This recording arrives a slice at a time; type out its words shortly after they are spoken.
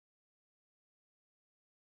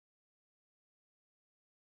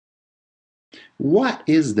what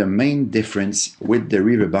is the main difference with the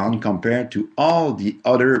Riva bond compared to all the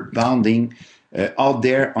other bonding out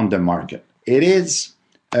there on the market? It is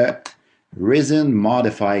a resin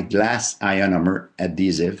modified glass ionomer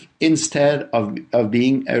adhesive instead of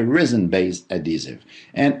being a resin based adhesive.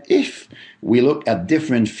 And if we look at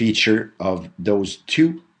different feature of those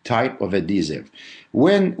two type of adhesive,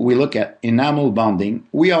 when we look at enamel bonding,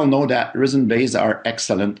 we all know that resin based are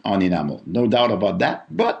excellent on enamel, no doubt about that,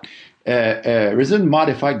 but resin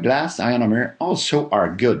modified glass ionomer also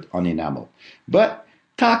are good on enamel. But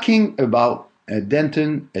talking about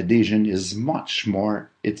dentin adhesion is much more,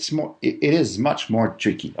 it is much more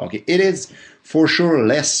tricky. Okay, it is for sure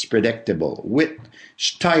less predictable.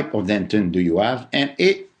 Which type of dentin do you have? And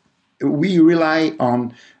we rely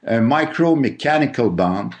on a micro-mechanical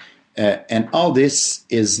bond, and all this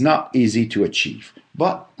is not easy to achieve.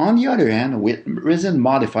 But on the other hand, with resin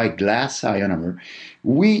modified glass ionomer,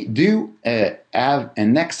 we do have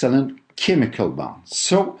an excellent chemical bond.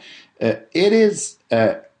 So it is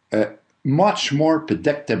much more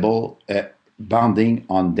predictable bonding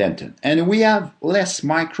on dentin. And we have less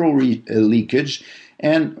micro leakage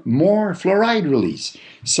and more fluoride release.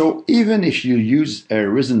 So even if you use a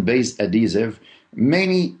resin-based adhesive,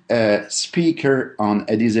 many speakers on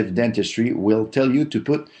adhesive dentistry will tell you to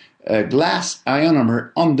put a glass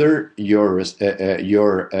ionomer under your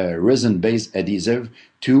resin-based adhesive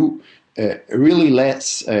to really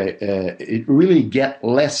get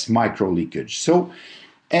less micro leakage. So,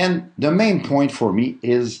 and the main point for me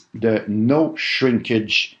is the no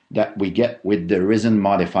shrinkage that we get with the resin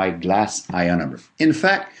modified glass ionomer. In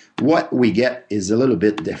fact, what we get is a little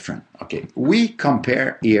bit different. Okay, we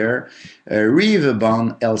compare here Riva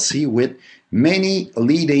Bond LC with many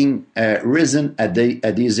leading resin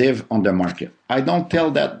adhesive on the market. I don't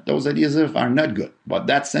tell that those adhesives are not good, but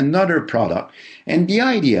that's another product. And the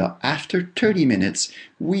idea, after 30 minutes,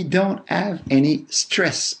 we don't have any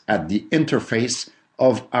stress at the interface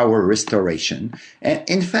of our restoration. And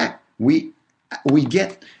in fact, we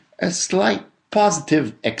get a slight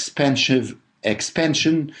positive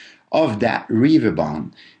expansion of that Riva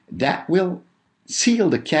bond that will seal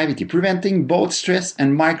the cavity, preventing both stress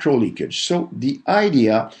and micro leakage. So the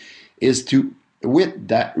idea is to, with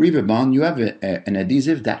that Riva bond, you have an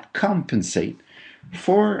adhesive that compensates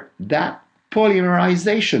for that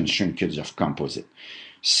polymerization shrinkage of composite.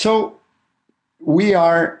 So we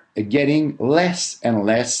are getting less and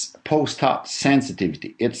less post-op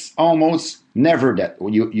sensitivity. It's almost never that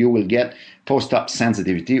you will get post-op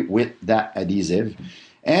sensitivity with that adhesive.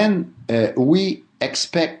 And we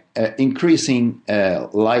expect increasing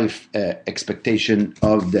life expectation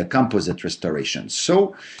of the composite restoration.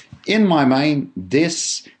 So in my mind,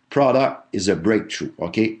 this product is a breakthrough.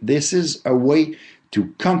 Okay, this is a way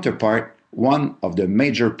to counterpart one of the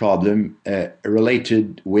major problems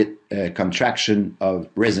related with contraction of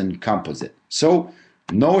resin composite. So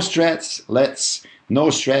no stress, no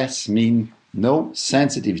stress mean no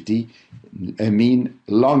sensitivity, mean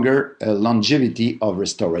longer longevity of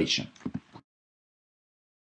restoration.